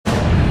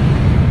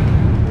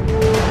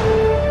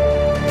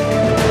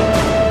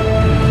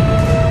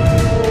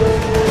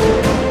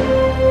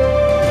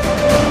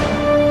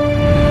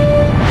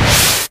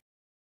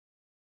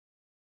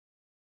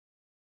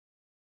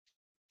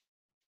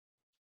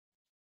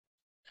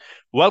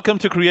Welcome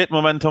to Create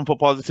Momentum for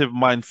Positive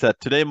Mindset.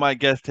 Today, my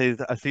guest is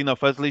Asina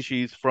Fazli.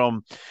 She's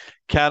from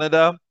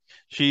Canada.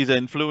 She's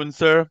an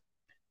influencer.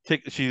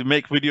 She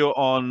makes video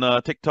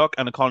on TikTok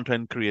and a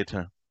content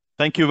creator.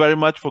 Thank you very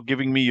much for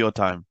giving me your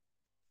time.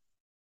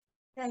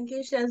 Thank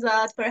you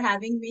Shahzad for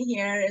having me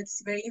here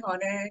it's very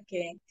honour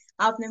कि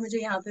आपने मुझे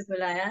यहाँ पे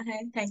बुलाया है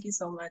thank you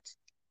so much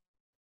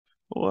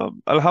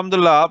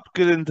अल्हम्दुलिल्लाह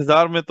आपके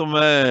इंतजार में तो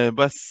मैं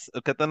बस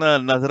कहते ना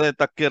नजरें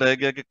तक के रह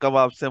गया कि कब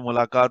आपसे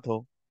मुलाकात हो,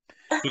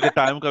 क्योंकि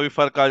टाइम का भी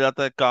फर्क आ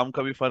जाता है, काम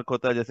का भी फर्क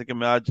होता है। जैसे कि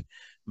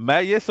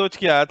मैं ये सोच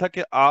के आया था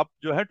कि आप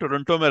जो है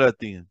टोरंटो में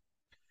रहती हैं,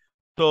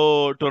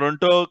 तो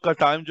टोरंटो का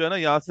टाइम जो है ना,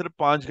 यहाँ सिर्फ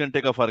 5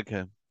 घंटे का फर्क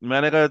है।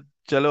 मैंने कहा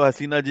चलो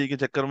हसीना जी के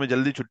चक्कर में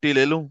जल्दी छुट्टी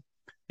ले लूं,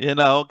 ये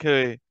ना हो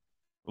कि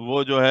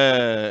वो जो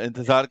है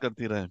इंतजार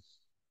करती रहे।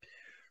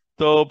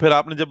 तो फिर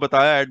आपने जब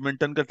बताया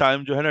एडमिंटन का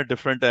टाइम जो है ना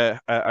डिफरेंट है,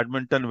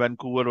 एडमिंटन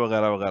वैंकूवर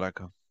वगैरह वगैरह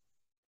का।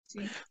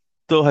 जी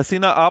तो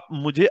हसीना आप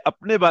मुझे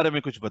अपने बारे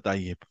में कुछ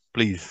बताइए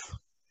प्लीज।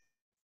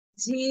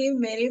 जी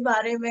मेरे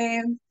बारे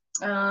में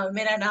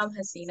मेरा नाम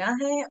हसीना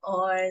है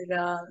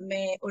और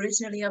मैं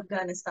ओरिजिनली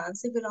अफगानिस्तान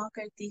से बिलोंग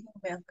करती हूँ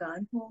मैं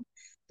अफगान हूँ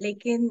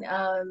लेकिन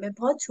मैं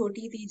बहुत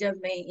छोटी थी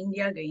जब मैं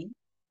इंडिया गई।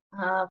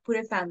 हाँ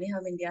पूरे फैमिली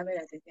हम इंडिया में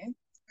रहते थे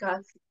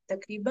काफी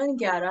तकरीबन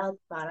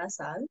 11-12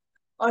 साल।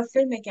 और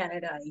फिर मैं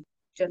कनाडा आई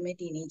जब मैं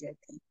टीनेजर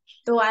थी।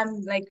 तो आई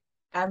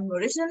एम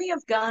ओरिजिनली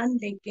अफगान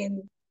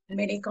लेकिन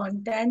मेरे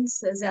कंटेंट्स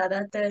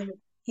ज्यादातर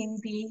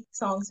हिंदी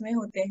सॉन्ग्स में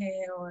होते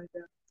हैं और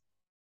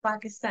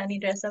पाकिस्तानी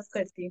ड्रेसअप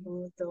करती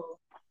हूँ तो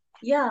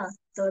या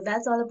तो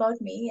that's all about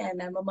me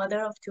and I am a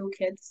mother of 2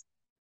 kids.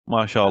 और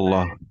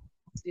माशाल्लाह।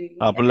 जी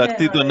आप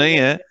लगती तो और नहीं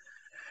है।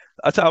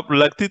 अच्छा, आप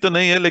लगती तो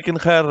नहीं है, लेकिन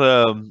खैर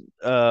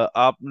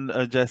आप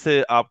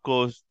जैसे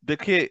आपको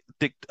देखिए,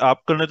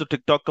 आपने तो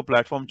टिकटॉक का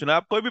प्लेटफॉर्म चुना है,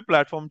 आप कोई भी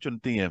प्लेटफॉर्म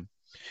चुनती हैं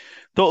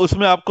तो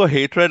उसमें आपको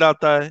हेटरेड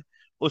आता है।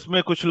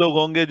 उसमें कुछ लोग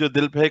होंगे जो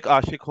दिल पे एक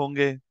आशिक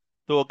होंगे,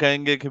 तो वो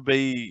कहेंगे कि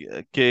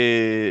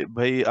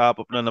भाई आप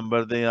अपना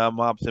नंबर दें,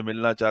 हम आपसे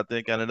मिलना चाहते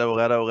हैं, कनाडा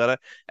वगैरह वगैरह।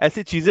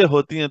 ऐसी चीजें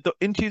होती हैं, तो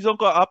इन चीजों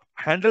को आप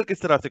हैंडल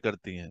किस तरह से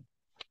करती हैं?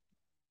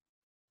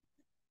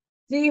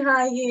 जी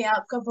हाँ ये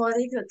आपका बहुत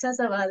एक अच्छा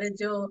सवाल है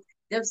जो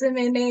जब से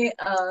मैंने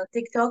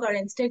टिकटॉक और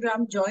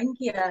इंस्टाग्राम ज्वाइन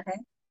किया है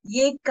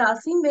ये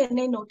काफी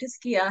मैंने नोटिस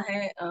किया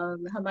है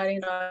हमारे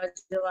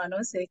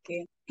नौजवानों से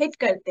कि हिट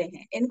करते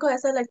हैं इनको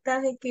ऐसा लगता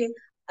है कि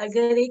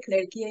अगर एक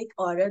लड़की एक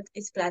औरत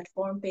इस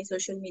प्लेटफॉर्म पे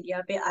सोशल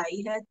मीडिया पे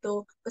आई है तो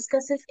उसका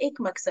सिर्फ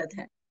एक मकसद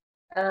है।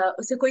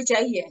 उसे कोई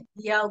चाहिए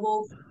या वो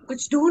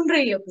कुछ ढूंढ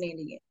रही है अपने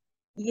लिए।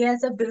 ये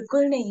ऐसा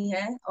बिल्कुल नहीं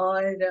है।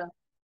 और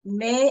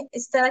मैं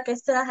इस तरह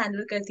किस तरह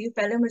हैंडल करती हूँ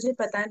पहले मुझे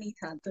पता नहीं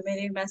था तो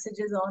मेरे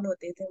मैसेजेस ऑन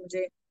होते थे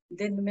मुझे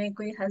दिन में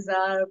कोई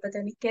हजार पता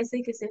नहीं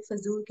कैसे कैसे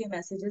फजूल के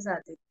मैसेजेस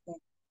आते थे।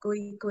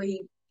 कोई कोई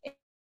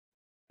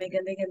में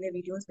गंदे गंदे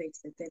वीडियोस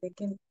भेजते थे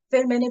लेकिन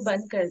फिर मैंने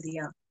बंद कर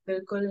दिया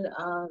बिल्कुल।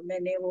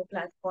 मैंने वो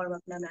प्लेटफॉर्म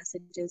अपना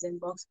मैसेजेस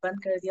इनबॉक्स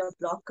बंद कर दिया और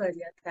ब्लॉक कर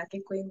दिया ताकि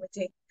कोई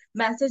मुझे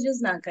मैसेजेस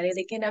ना करे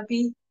लेकिन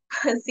अभी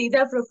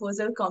सीधा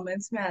प्रपोजल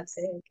कमेंट्स में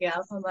आते हैं कि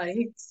आप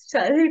हमारी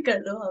शादी कर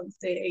लो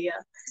हमसे या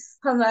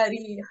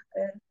हमारी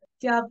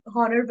क्या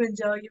हॉनर बन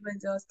जाओ ये बन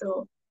जाओ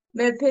तो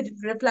मैं फिर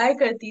रिप्लाई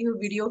करती हूँ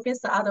वीडियो के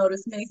साथ और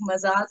उसमें एक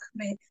मजाक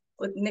में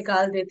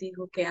निकाल देती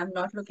हूँ कि I am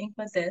not looking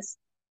for this.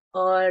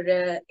 और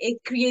एक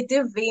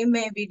क्रिएटिव वे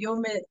में वीडियो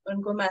में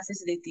उनको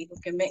मैसेज देती हूँ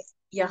कि मैं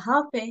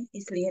यहाँ पे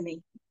इसलिए नहीं।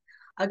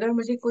 अगर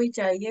मुझे कोई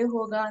चाहिए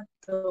होगा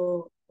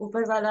तो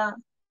ऊपर वाला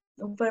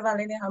ऊपर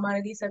वाले ने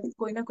हमारे लिए सब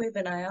कोई ना कोई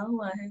बनाया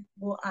हुआ है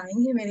वो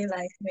आएंगे मेरे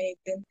लाइफ में एक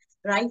दिन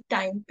राइट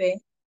टाइम पे।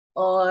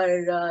 और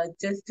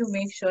just to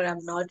make sure I am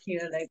not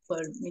here like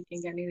for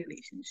making any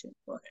relationship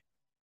for.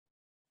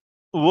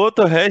 वो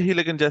तो है ही,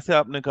 लेकिन जैसे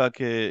आपने कहा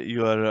कि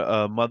you are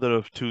mother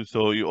of two,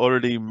 so you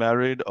already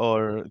married,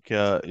 और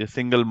क्या ये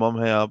सिंगल मम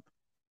है आप?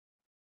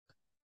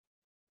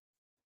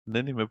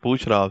 नहीं नहीं, मैं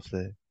पूछ रहा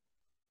आपसे।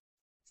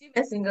 जी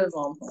मैं सिंगल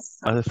मॉम हूँ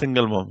हाँ। अच्छा,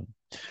 सिंगल मम।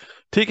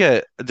 ठीक है।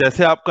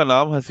 जैसे आपका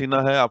नाम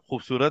हसीना है, आप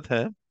खूबसूरत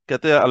हैं।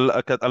 कहते हैं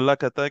अल्लाह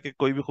कहता है कि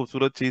कोई भी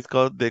खूबसूरत चीज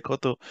को देखो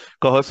तो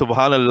कहो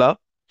सुभान अल्लाह।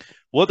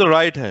 वो तो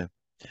राइट है।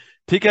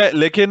 ठीक है,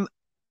 लेकिन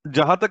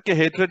जहां तक के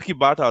हेटरेट की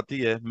बात आती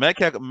है,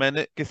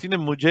 मैंने किसी ने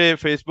मुझे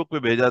फेसबुक पे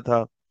भेजा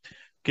था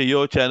कि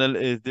your channel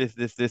is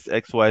this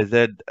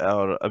XYZ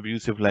और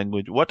abusive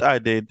language. What I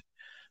did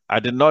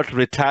not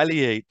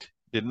retaliate,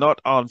 did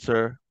not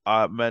answer.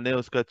 मैंने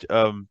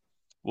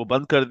वो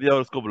बंद कर दिया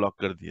और उसको ब्लॉक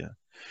कर दिया।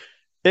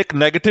 एक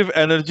नेगेटिव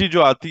एनर्जी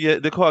जो आती है,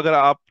 देखो, अगर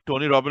आप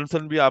टोनी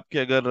रॉबिन्सन भी आपके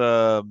अगर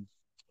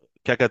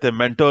क्या कहते हैं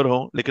मेंटर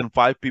हो, लेकिन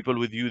 5 people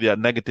with you they are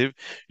negative,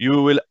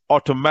 you will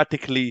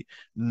automatically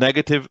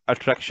negative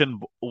attraction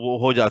वो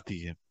हो जाती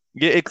है।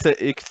 ये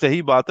एक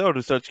सही बात है और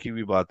रिसर्च की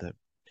भी बात है।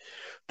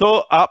 तो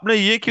आपने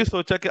ये क्यों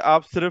सोचा कि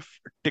आप सिर्फ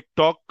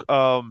टिकटॉक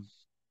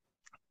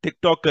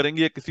टिकटॉक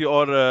करेंगी या किसी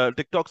और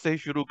टिकटॉक से ही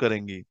शुरू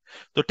करेंगी?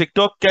 तो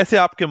टिकटॉक कैसे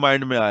आपके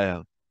माइंड में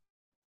आया?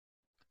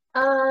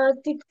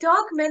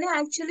 टिकटॉक मैंने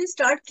एक्चुअली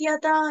स्टार्ट किया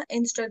था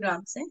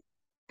इंस्टाग्राम से।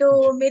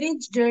 तो मेरी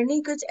जर्नी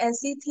कुछ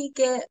ऐसी थी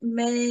कि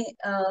मैं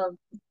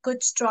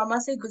कुछ ट्रॉमा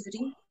से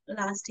गुजरी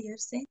लास्ट ईयर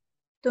से।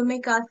 तो मैं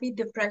काफी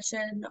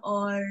डिप्रेशन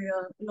और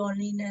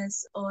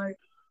लोनलीनेस और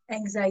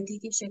एंजाइटी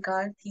की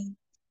शिकार थी।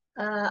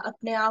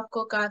 अपने आप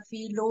को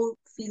काफी लो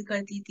फील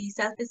करती थी,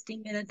 सेल्फ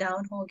एस्टीम मेरा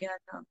डाउन हो गया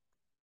था।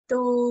 तो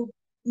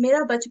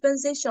मेरा बचपन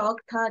से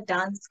शौक था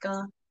डांस का,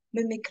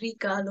 मिमिक्री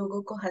का,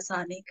 लोगों को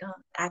हंसाने का,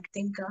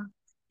 एक्टिंग का।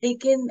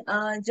 लेकिन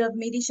जब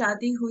मेरी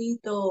शादी हुई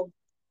तो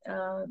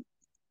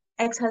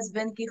एक्स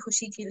हस्बैंड की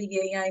खुशी के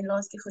लिए या इन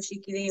लॉज की खुशी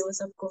के लिए वो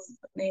सबको,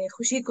 अपने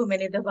खुशी को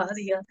मैंने दबा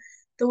दिया।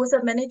 तो वो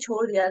सब मैंने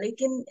छोड़ दिया।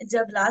 लेकिन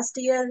जब लास्ट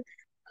ईयर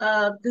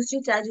दूसरी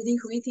ट्रेजेडी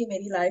हुई थी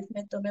मेरी लाइफ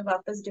में, तो मैं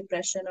वापस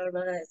डिप्रेशन और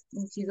वह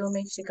इन चीजों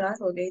में शिकार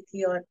हो गई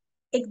थी। और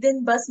एक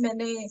दिन बस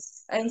मैंने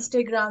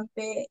इंस्टाग्राम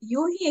पे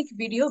यूं ही एक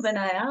वीडियो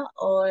बनाया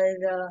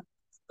और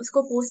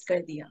उसको पोस्ट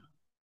कर दिया।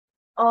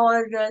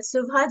 और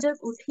सुबह जब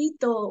उठी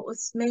तो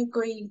उसमें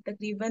कोई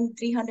तकरीबन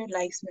 300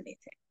 लाइक्स मिले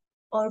थे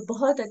और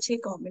बहुत अच्छे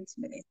कमेंट्स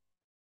मिले।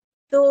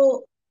 तो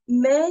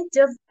मैं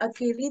जब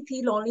अकेली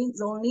थी, लोनली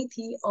लोनली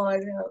थी और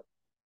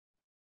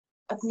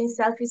अपने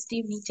सेल्फ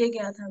स्टीम नीचे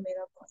गया था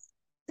मेरा बहुत।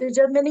 तो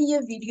जब मैंने ये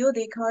वीडियो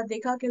देखा और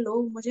देखा कि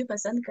लोग मुझे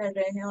पसंद कर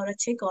रहे हैं और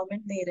अच्छे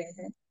कमेंट दे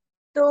रहे हैं,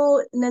 तो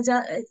न जा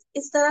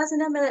इस तरह से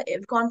ना मेरा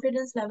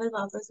कॉन्फिडेंस लेवल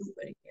वापस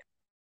ऊपर गया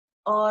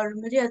और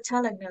मुझे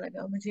अच्छा लगने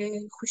लगा,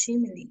 मुझे खुशी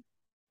मिली।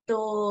 तो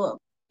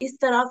इस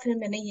तरह फिर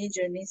मैंने ये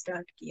जर्नी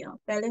स्टार्ट किया।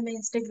 पहले मैं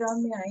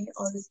इंस्टाग्राम में आई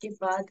और उसके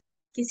बाद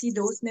किसी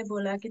दोस्त ने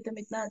बोला कि तुम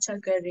इतना अच्छा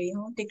कर रही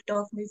हो,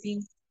 टिकटॉक में भी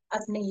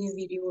अपने ये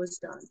वीडियोस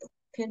डाल दो।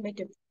 फिर मैं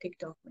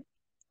टिकटॉक में।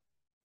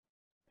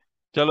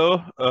 चलो,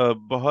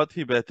 बहुत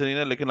ही बेहतरीन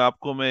है। लेकिन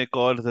आपको मैं एक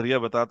और जरिया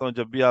बताता हूँ।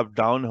 जब भी आप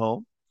डाउन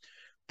हो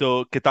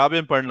तो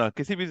किताबें पढ़ना,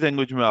 किसी भी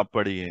लैंग्वेज में आप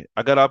पढ़िए।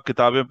 अगर आप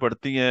किताबें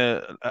पढ़ती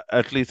हैं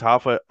at least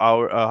half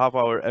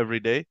hour every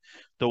day,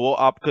 तो वो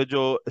आपका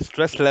जो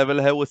स्ट्रेस लेवल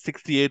है वो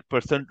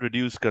 68%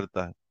 रिड्यूस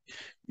करता है।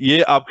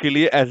 ये आपके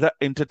लिए as a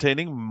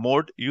entertaining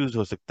mode use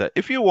हो सकता है।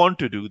 If you want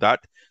to do that,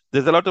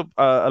 there is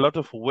a lot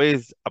of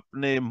ways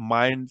अपने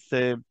माइंड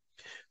से,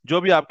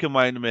 जो भी आपके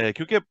माइंड में है।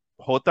 क्योंकि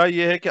होता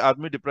यह है कि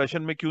आदमी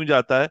डिप्रेशन में क्यों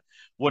जाता है,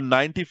 वो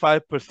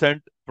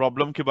 95%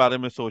 प्रॉब्लम के बारे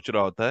में सोच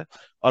रहा होता है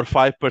और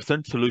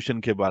 5% सोल्यूशन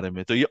के बारे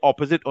में। तो ये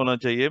ऑपोजिट होना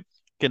चाहिए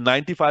कि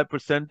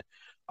 95%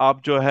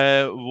 आप जो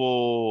है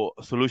वो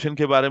सोल्यूशन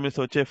के बारे में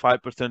सोचे,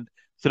 5%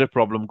 सिर्फ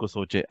प्रॉब्लम को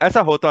सोचे।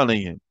 ऐसा होता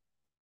नहीं है।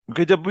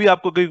 क्योंकि जब भी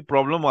आपको कोई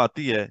प्रॉब्लम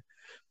आती है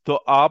तो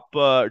आप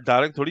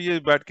डायरेक्ट थोड़ी ये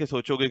बैठ के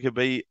सोचोगे कि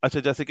भाई, अच्छा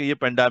जैसे कि ये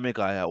पेंडेमिक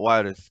आया,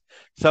 वायरस,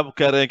 सब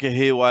कह रहे हैं कि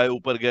हे वाई,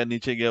 ऊपर गया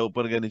नीचे गया,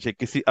 ऊपर गया नीचे,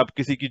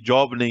 किसी की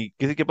जॉब नहीं,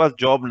 किसी के पास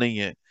जॉब नहीं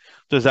है।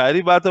 तो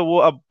जाहिर बात है वो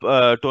अब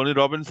टोनी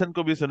रॉबिन्सन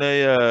को भी सुने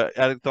या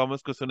एरिक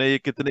थॉमस को सुने, ये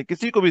कितने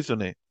किसी को भी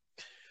सुने,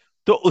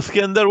 तो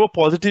उसके अंदर वो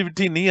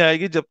पॉजिटिविटी नहीं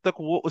आएगी जब तक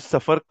वो उस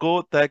सफर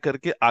को तय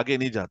करके आगे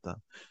नहीं जाता।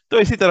 तो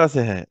इसी तरह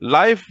से है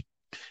लाइफ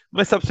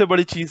में। सबसे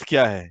बड़ी चीज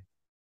क्या है?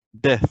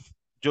 डेथ,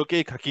 जो कि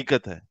एक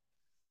हकीकत है।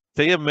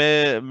 सही है।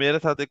 मेरे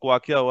साथ एक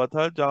वाकया हुआ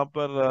था जहां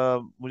पर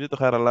मुझे तो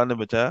खैर अल्लाह ने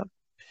बचाया।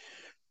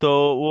 तो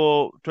वो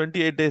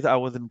 28 days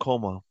I was in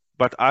coma,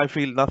 but I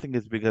feel nothing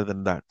is bigger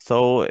than that. So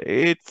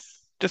it's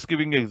just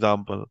giving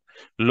example.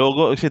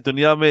 लोगों इस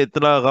दुनिया में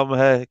इतना गम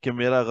है कि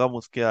मेरा गम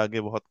उसके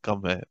आगे बहुत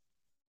कम है।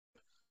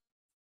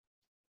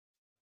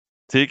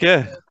 ठीक है।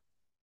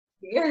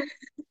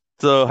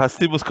 तो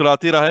हंसी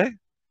मुस्कुराती रहे।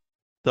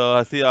 तो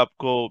हंसी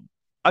आपको,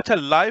 अच्छा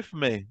लाइफ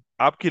में,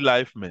 आपकी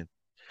लाइफ में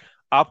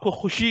आपको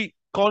खुशी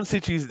कौन सी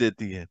चीज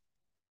देती है?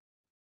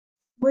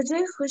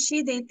 मुझे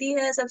खुशी देती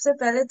है सबसे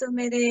पहले तो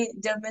मेरे,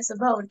 जब मैं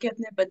सुबह उठ के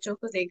अपने बच्चों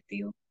को देखती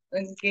हूँ,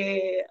 उनके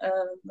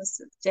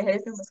चेहरे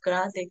पे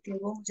मुस्कुराहट देखती हूँ,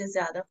 वो मुझे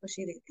ज्यादा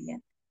खुशी देती है।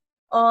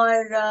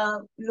 और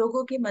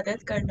लोगों की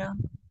मदद करना,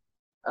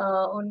 अ,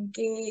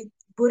 उनके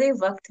बुरे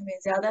वक्त में,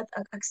 ज्यादा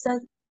अक्सर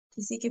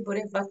किसी के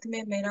बुरे वक्त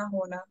में मेरा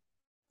होना,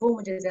 वो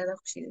मुझे ज्यादा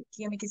खुशी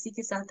देती है। मैं किसी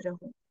के साथ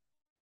रहूं।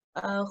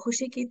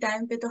 खुशी के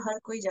टाइम पे तो हर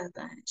कोई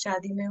जाता है,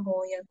 शादी में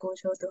हो या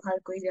कुछ हो तो हर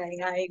कोई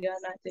जाएगा, आएगा,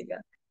 नाचेगा।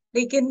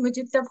 लेकिन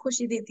मुझे तब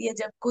खुशी देती है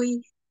जब कोई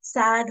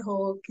सैड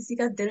हो, किसी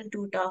का दिल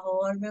टूटा हो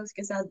और मैं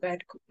उसके साथ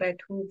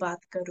बैठूं,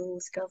 बात करूं,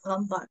 उसका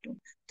गम बांटूं।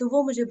 तो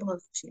वो मुझे बहुत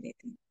खुशी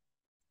देती है।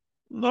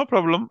 No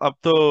problem. अब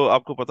तो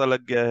आपको पता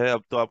लग गया है।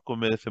 अब तो आपको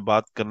मेरे से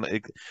बात करना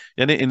एक,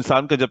 यानी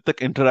इंसान का जब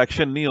तक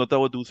इंटरेक्शन नहीं होता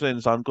वो दूसरे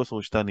इंसान को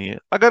सोचता नहीं है।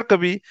 अगर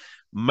कभी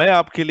मैं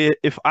आपके लिए,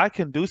 if I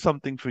can do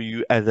something for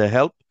you as a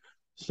help,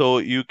 so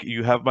you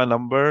you have my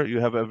number, you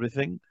have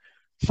everything,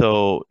 so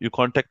you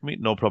contact me,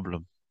 no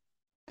problem.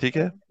 ठीक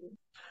है। Thank you.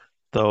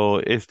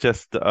 तो इट्स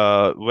जस्ट,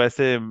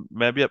 वैसे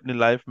मैं भी अपनी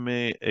लाइफ में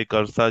एक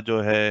अरसा जो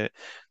है,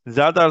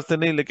 ज्यादा अरसे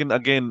नहीं, लेकिन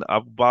अगेन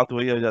अब बात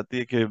वही हो जाती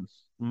है कि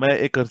मैं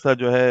एक अरसा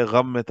जो है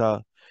गम में था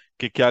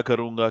कि क्या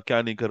करूंगा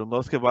क्या नहीं करूंगा।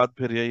 उसके बाद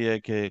फिर यही है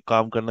कि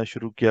काम करना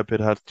शुरू किया,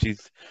 फिर हर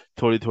चीज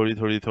थोड़ी थोड़ी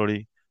थोड़ी थोड़ी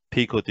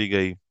ठीक होती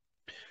गई।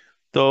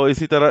 तो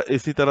इसी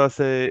तरह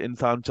से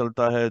इंसान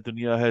चलता है,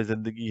 दुनिया है,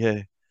 जिंदगी है।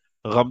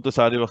 गम तो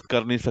सारे वक्त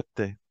कर नहीं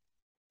सकते।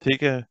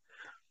 ठीक है।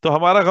 तो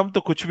हमारा गम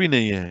तो कुछ भी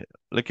नहीं है।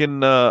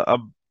 लेकिन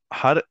अब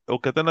हर वो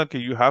कहते हैं ना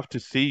कि you have to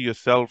see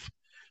yourself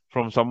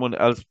from someone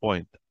else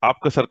point.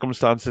 आपका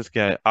सर्कमस्टांसेस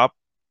क्या है, आप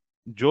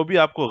जो भी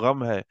आपको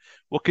गम है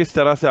वो किस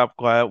तरह से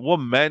आपको आया, वो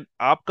मैं,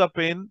 आपका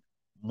पेन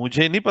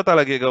मुझे नहीं पता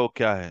लगेगा वो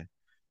क्या है।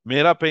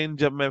 मेरा पेन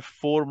जब मैं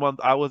 4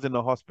 month I was in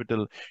a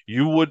hospital,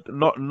 you would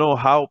not know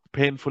how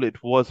painful it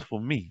was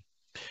for me.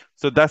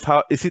 So that's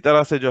how, इसी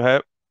तरह से जो है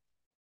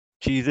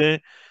चीजें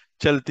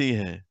चलती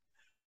हैं।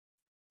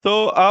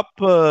 तो आप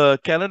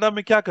कनाडा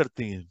में क्या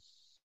करती हैं?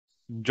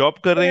 जॉब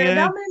कर रही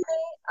कनाडा हैं? में मैं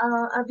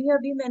अभी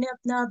अभी मैंने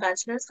अपना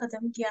बैचलर्स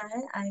खत्म किया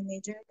है। आई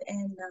measured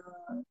in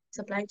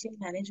supply chain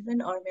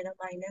management और मेरा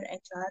माइनर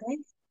एचआर है।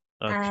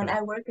 एंड अच्छा।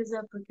 I work as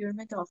a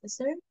procurement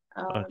officer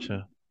अच्छा।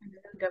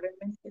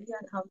 गवर्नमेंट के लिए,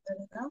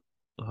 अल्हम्दुलिल्लाह।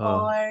 हाँ।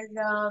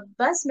 और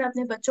बस मैं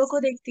अपने बच्चों को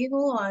देखती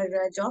हूँ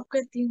और जॉब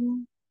करती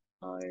हूँ,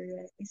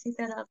 और इसी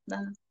तरह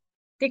अपना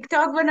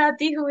टिकटॉक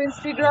बनाती हूँ,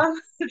 इंस्टाग्राम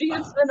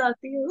रील्स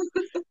बनाती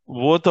हूँ।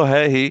 वो तो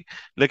है ही।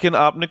 लेकिन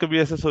आपने कभी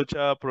ऐसे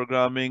सोचा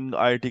प्रोग्रामिंग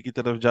आईटी की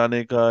तरफ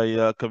जाने का,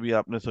 या कभी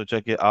आपने सोचा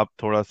कि आप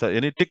थोड़ा सा,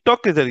 यानी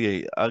टिकटॉक के जरिए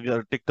ही,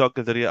 अगर टिकटॉक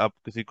के जरिए आप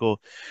किसी को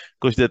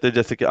कुछ देते,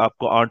 जैसे कि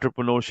आपको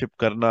एंटरप्रेन्योरशिप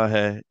करना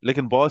है,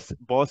 लेकिन बहुत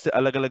बहुत से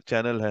अलग अलग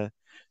चैनल है,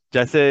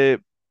 जैसे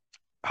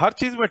हर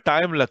चीज में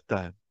टाइम लगता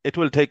है, it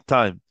will take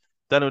time,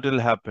 then it will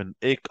happen.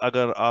 एक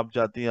अगर आप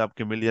जाती हैं,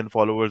 आपके मिलियन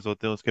फॉलोअर्स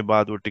होते हैं, उसके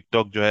बाद वो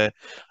टिकटॉक जो है,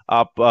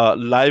 आप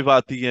लाइव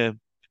आती हैं,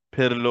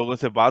 फिर लोगों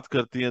से बात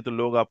करती हैं, तो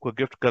लोग आपको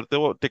गिफ्ट करते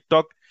हैं। वो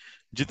टिकटॉक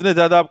जितने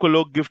ज्यादा आपको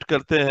लोग गिफ्ट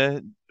करते हैं,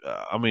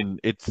 आई मीन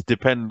इट्स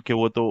डिपेंड, कि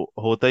वो तो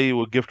होता ही,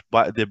 वो gift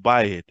they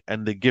buy it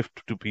and they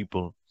gift to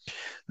people.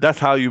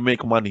 That's how you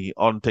make money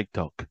on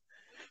TikTok.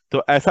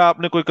 तो ऐसा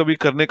आपने कोई कभी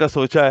करने का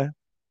सोचा है?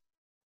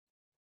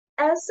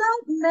 ऐसा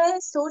मैं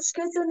सोच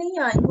के तो नहीं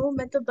आई हूँ,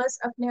 मैं तो बस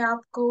अपने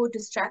आप को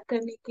डिस्ट्रैक्ट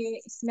करने के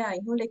इसमें आई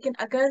हूँ। लेकिन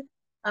अगर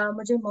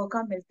मुझे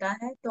मौका मिलता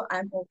है तो I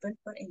am open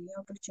for any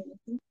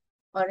opportunity.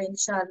 और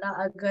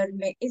इंशाल्लाह अगर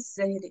मैं इस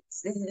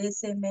जहरे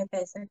से मैं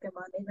पैसा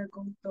कमाने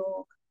लगूँ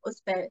तो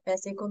उस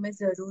पैसे को मैं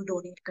जरूर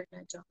डोनेट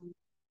करना चाहूँ।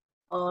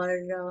 और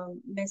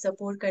मैं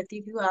सपोर्ट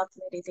करती भी हूँ, आप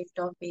मेरे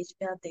टिकटॉक पेज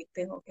पे आप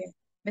देखते होंगे,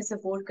 मैं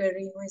सपोर्ट कर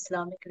रही हूँ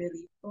इस्लामिक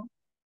रिलीफ को।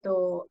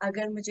 तो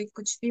अगर मुझे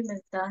कुछ भी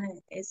मिलता है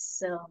इस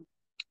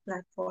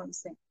प्लेटफॉर्म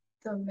से,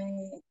 तो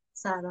मैं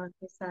सारा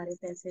के सारे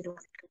पैसे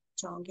डोनेट करना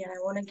चाहूंगी। I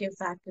want to give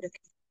back to the.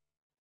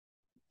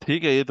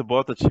 ठीक है, ये तो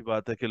बहुत अच्छी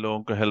बात है कि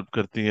लोगों को हेल्प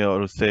करती हैं,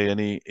 और उससे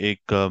यानी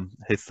एक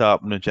हिस्सा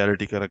आपने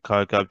चैरिटी का रखा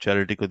है कि आप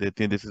चैरिटी को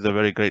देती हैं। This is a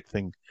very great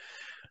thing.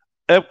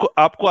 आपको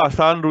आपको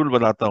आसान रूल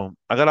बनाता हूँ,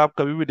 अगर आप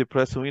कभी भी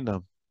डिप्रेस हुई ना,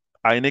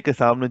 आईने के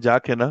सामने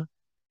जाके ना,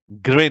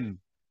 ग्रिन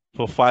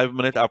फॉर 5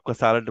 मिनट, आपका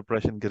सारा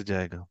डिप्रेशन गिर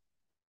जाएगा।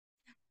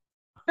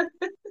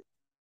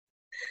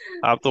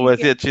 आप तो ठीक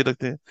वैसे ही है। अच्छी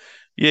लगते हैं।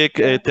 ये एक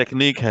या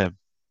टेक्निक है।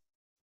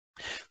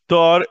 तो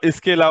और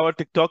इसके अलावा,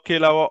 टिकटॉक के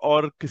अलावा,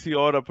 और किसी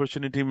और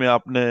अपॉर्चुनिटी में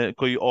आपने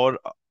कोई और,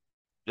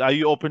 I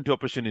you open to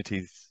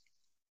opportunities?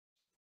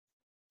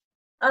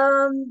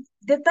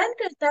 Depend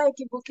करता है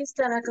कि वो किस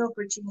तरह का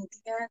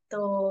अपॉर्चुनिटी है।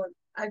 तो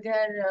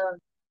अगर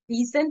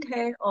डिसेंट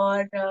है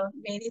और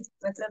मेरी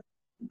मतलब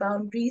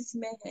बाउंड्रीज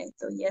में है,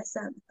 तो yes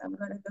I am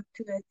gonna look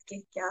to it कि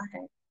क्या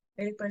है,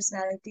 मेरी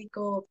पर्सनालिटी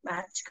को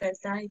मैच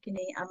करता है कि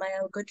नहीं, am I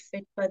a good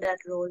fit for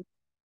that role,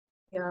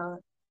 या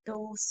तो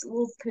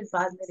वो फिर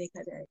बाद में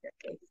देखा जाएगा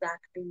कि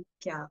एग्जैक्टली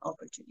क्या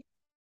अपॉर्चुनिटी।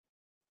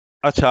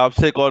 अच्छा,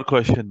 आपसे एक और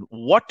question,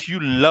 what you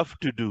love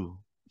to do.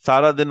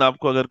 सारा दिन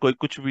आपको अगर कोई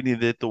कुछ भी नहीं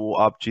दे, तो वो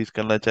आप चीज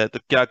करना चाहे, तो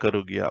क्या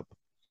करोगी आप?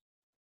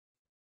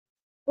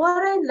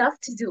 What I love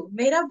to do,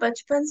 मेरा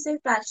बचपन से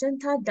पैशन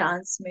था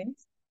डांस में।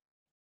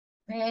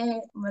 मैं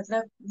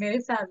मतलब मेरी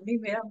फैमिली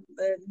मेरा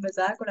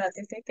मजाक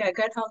उड़ाते थे कि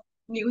अगर हम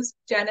न्यूज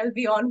चैनल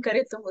भी ऑन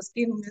करें तो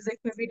उसकी म्यूजिक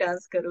में भी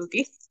डांस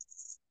करोगी।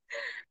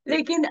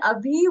 लेकिन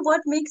अभी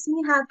what makes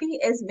me happy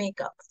is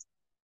makeup,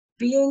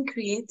 being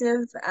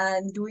creative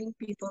and doing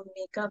people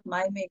makeup,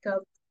 my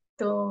makeup.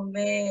 तो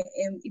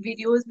मैं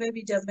वीडियोस में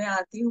भी जब मैं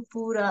आती हूँ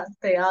पूरा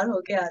तैयार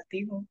होके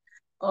आती हूँ।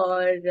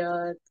 और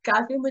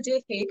काफी मुझे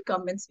हेट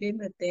कमेंट्स भी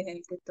मिलते हैं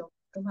कि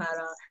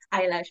तुम्हारा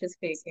आईलैशेस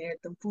फेक है,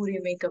 तुम पूरी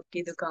मेकअप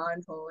की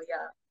दुकान हो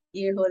या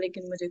ये हो।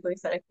 लेकिन मुझे कोई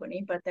फर्क तो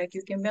नहीं पड़ता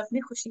क्योंकि मैं अपनी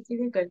खुशी के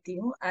लिए करती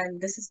हूँ, and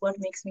this is what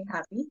makes me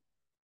happy.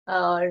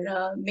 और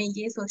मैं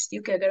ये सोचती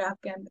हूँ कि अगर आप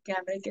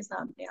कैमरे के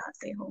सामने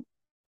आते हो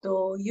तो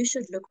you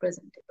should look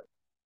presentable,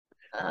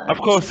 of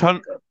you course, should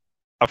look good.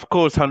 Of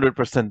course,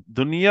 100%।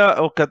 दुनिया,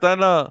 वो कहता है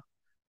ना,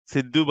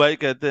 सिद्धू भाई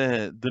कहते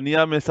हैं,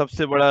 दुनिया में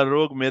सबसे बड़ा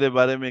रोग, मेरे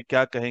बारे में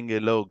क्या कहेंगे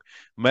लोग,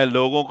 मैं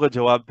लोगों को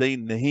जवाबदेही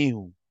नहीं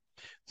हूं।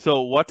 So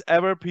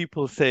whatever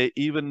people say,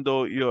 even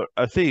though you're,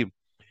 see,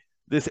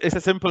 this is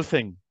a simple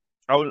thing.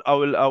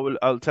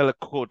 I'll tell a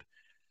quote.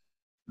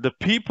 The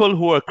people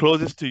who are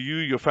closest to you,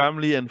 your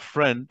family and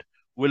friend,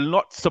 will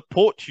not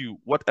support you,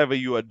 whatever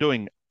you are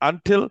doing,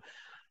 until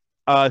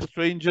a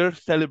stranger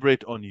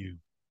celebrate on you.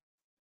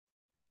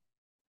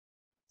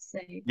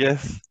 सही।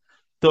 Yes.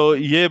 तो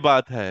ये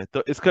बात है,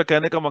 तो इसका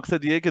कहने का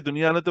मकसद ये है कि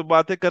दुनिया ने तो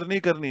बातें करनी ही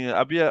करनी है।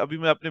 अभी अभी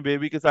मैं अपने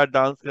बेबी के साथ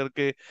डांस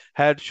करके,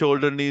 head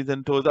shoulder knees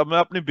and toes, अब मैं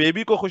अपनी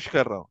बेबी को खुश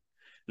कर रहा हूँ।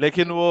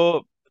 लेकिन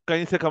वो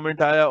कहीं से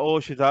कमेंट आया, ओ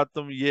शिजात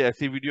तुम ये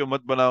ऐसी वीडियो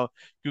मत बनाओ,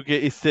 क्योंकि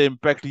इससे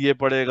इम्पैक्ट ये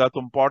पड़ेगा,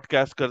 तुम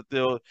पॉडकास्ट करते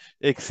हो,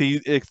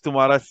 एक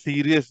तुम्हारा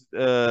सीरियस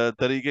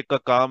तरीके का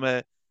काम है।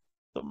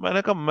 तो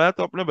मैंने कहा, मैं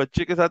तो अपने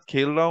बच्चे के साथ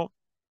खेल रहा हूँ।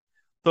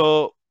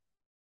 तो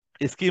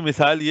इसकी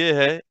मिसाल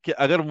ये है कि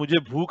अगर मुझे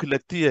भूख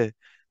लगती है,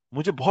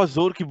 मुझे बहुत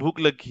जोर की भूख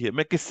लगी है,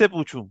 मैं किससे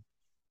पूछूं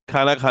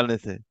खाना खाने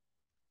से?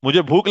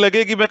 मुझे भूख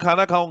लगेगी, मैं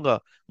खाना खाऊंगा।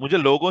 मुझे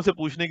लोगों से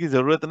पूछने की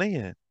जरूरत नहीं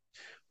है।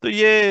 तो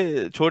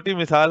ये छोटी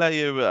मिसाल है,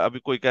 ये अभी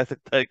कोई कह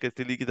सकता है कि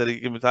सिली की तरीके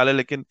की मिसाल है,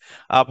 लेकिन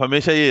आप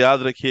हमेशा ये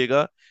याद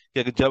रखिएगा कि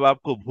अगर जब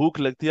आपको भूख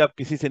लगती है, आप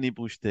किसी से नहीं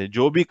पूछते।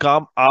 जो भी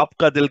काम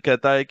आपका दिल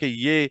कहता है कि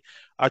ये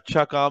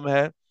अच्छा काम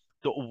है,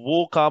 तो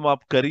वो काम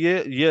आप करिए।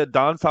 ये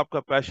डांस आपका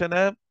पैशन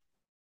है,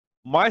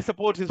 my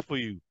support is for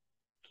you.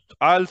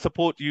 I'll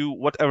support you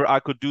whatever I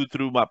could do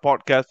through my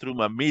podcast, through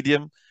my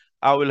medium.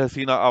 I will,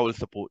 Hasina, I will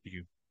support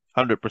you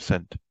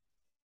 100%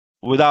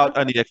 without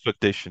any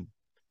expectation.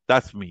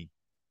 That's me.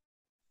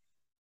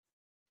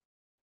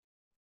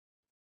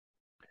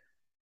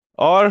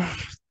 और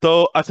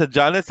तो अच्छा,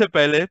 जाने से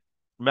पहले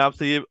मैं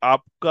आपसे ये,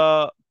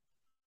 आपका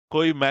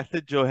कोई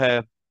मैसेज जो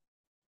है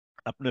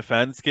अपने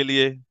फैंस के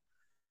लिए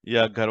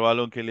या घर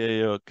वालों के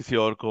लिए या किसी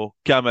और को,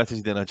 क्या मैसेज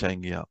देना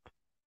चाहेंगी आप?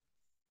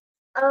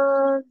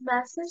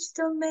 मैसेज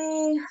तो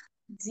मैं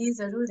जी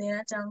जरूर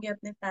देना चाहूंगी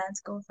अपने फैंस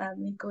को,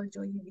 फैमिली को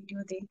जो ये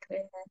वीडियो देख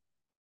रहे हैं।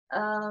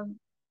 अ,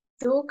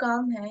 दो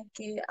काम है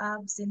कि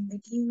आप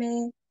जिंदगी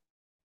में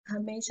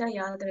हमेशा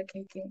याद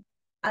रखें कि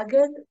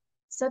अगर,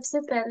 सबसे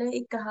पहले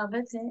एक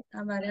कहावत है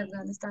हमारे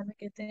अफगानिस्तान में,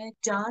 कहते हैं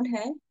जान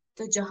है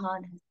तो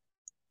जहान है।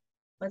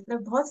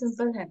 मतलब बहुत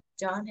सिंपल है,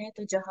 जान है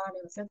तो जहान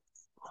है। मतलब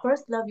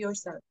फर्स्ट लव योर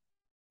सेल्फ।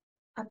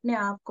 अपने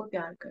आप को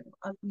प्यार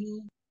करो,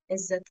 अपनी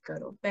इज्जत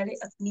करो, पहले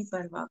अपनी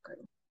परवाह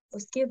करो,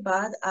 उसके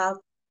बाद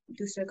आप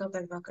दूसरे का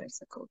परवाह कर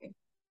सकोगे।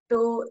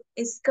 तो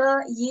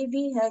इसका ये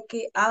भी है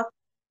कि आप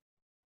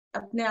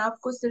अपने आप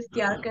को सिर्फ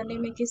प्यार करने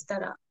में किस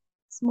तरह,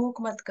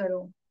 स्मोक मत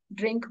करो,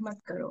 ड्रिंक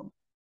मत करो,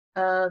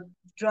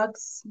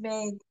 ड्रग्स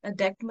में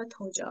अडिक्ट मत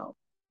हो जाओ,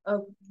 अ,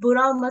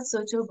 बुरा मत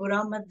सोचो,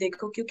 बुरा मत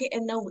देखो, क्योंकि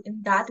in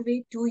that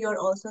way to you are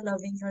also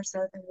loving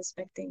yourself and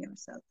respecting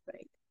yourself,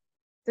 right?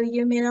 तो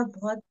ये मेरा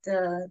बहुत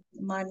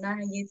मानना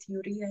है, ये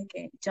थ्योरी है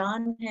कि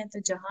जान है तो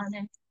जहान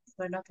है,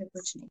 वरना फिर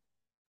कुछ नहीं।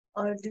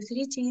 और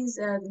दूसरी चीज,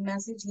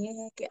 मैसेज ये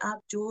है कि आप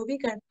जो भी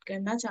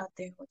करना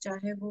चाहते हो,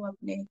 चाहे वो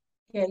अपने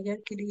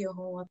कैरियर के लिए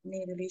हो,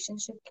 अपने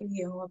रिलेशनशिप के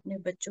लिए हो, अपने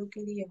बच्चों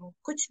के लिए हो,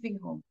 कुछ भी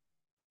हो,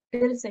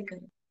 दिल से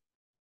करें।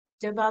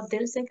 जब आप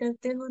दिल से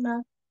करते हो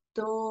ना,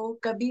 तो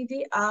कभी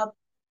भी आप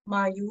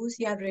मायूस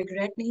या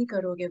रिग्रेट नहीं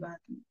करोगे बाद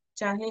में।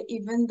 चाहे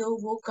इवन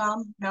दो वो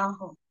काम ना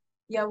हो,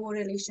 या वो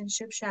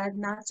रिलेशनशिप शायद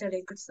ना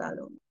चले कुछ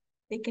सालों में,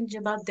 लेकिन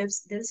जब आप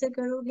दिल से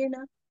करोगे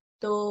ना,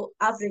 तो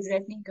आप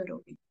रिग्रेट नहीं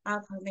करोगे।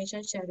 आप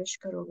हमेशा चेरिश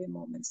करोगे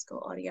मोमेंट्स को,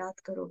 और याद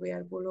करोगे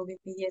और बोलोगे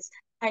कि yes,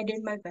 I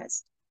did my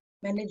best.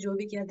 मैंने जो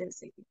भी किया दिल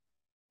से किया।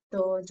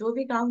 तो जो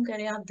भी काम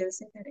करें आप दिल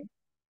से करें,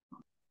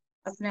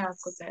 अपने आप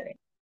को पहले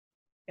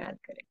प्यार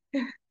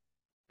करें।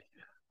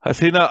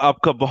 हसीना,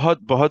 आपका बहुत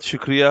बहुत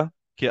शुक्रिया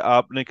कि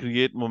आपने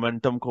क्रिएट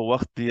मोमेंटम को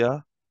वक्त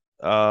दिया।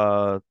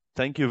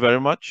 Thank you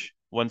very much.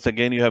 Once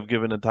again, you have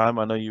given a time.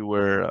 I know you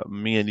were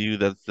me and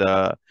you, that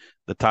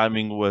the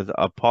timing was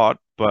apart,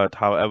 but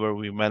however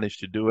we managed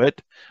to do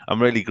it.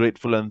 I'm really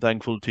grateful and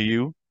thankful to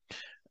you.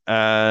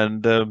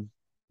 And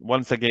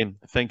once again,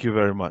 thank you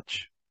very much.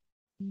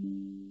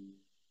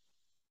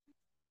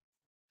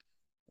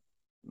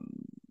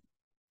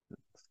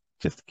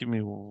 Just give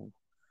me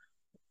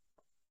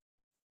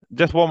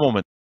just one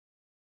moment.